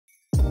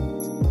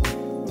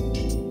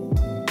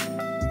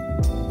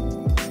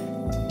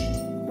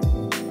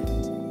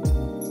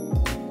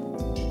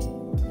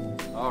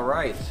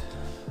Alright,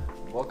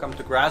 welcome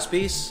to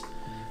Grasbys.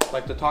 I'd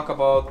like to talk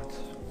about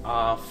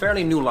a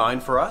fairly new line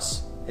for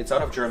us. It's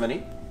out of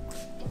Germany.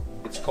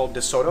 It's called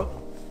Desoto.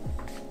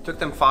 It took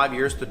them 5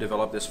 years to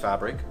develop this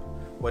fabric.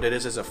 What it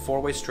is a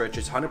four-way stretch.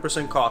 It's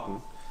 100%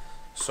 cotton.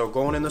 So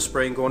going in the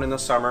spring, going in the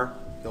summer,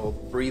 it'll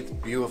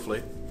breathe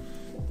beautifully.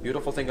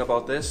 Beautiful thing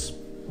about this,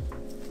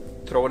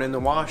 throw it in the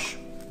wash,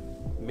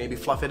 maybe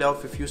fluff it out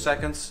for a few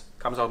seconds,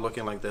 comes out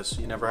looking like this.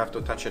 You never have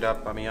to touch it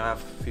up. I mean, I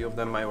have a few of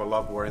them. I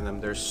love wearing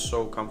them. They're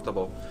so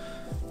comfortable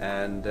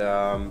and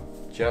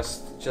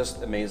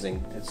just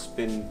amazing. It's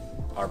been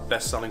our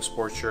best-selling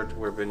sports shirt.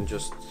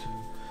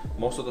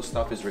 Most of the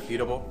stuff is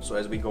repeatable, so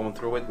as we go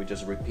through it, we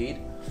just repeat.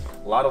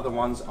 A lot of the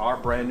ones are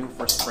brand new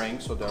for spring,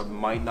 so there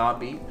might not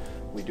be.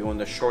 We do in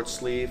the short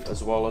sleeve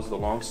as well as the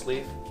long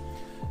sleeve.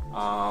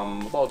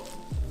 About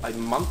a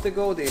month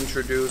ago, they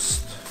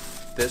introduced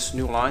this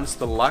new line,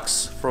 the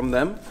Luxe from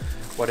them.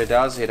 What it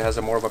does, it has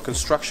a more of a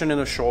construction in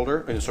the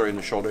shoulder, in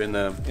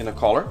the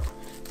collar.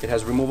 It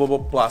has removable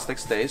plastic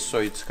stays, so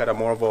it's got a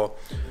more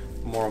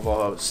of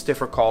a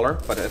stiffer collar,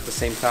 but at the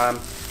same time,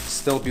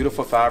 still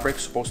beautiful fabric.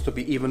 Supposed to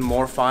be even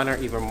more finer,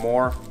 even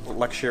more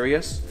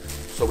luxurious.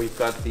 So we've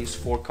got these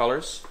 4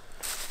 colors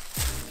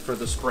for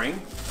the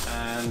spring,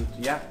 and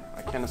yeah,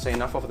 I can't say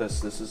enough of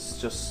this. This is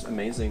just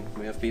amazing.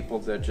 We have people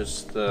that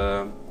just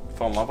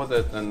fall in love with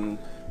it, and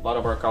a lot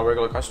of our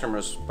regular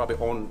customers probably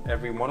own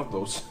every one of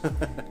those.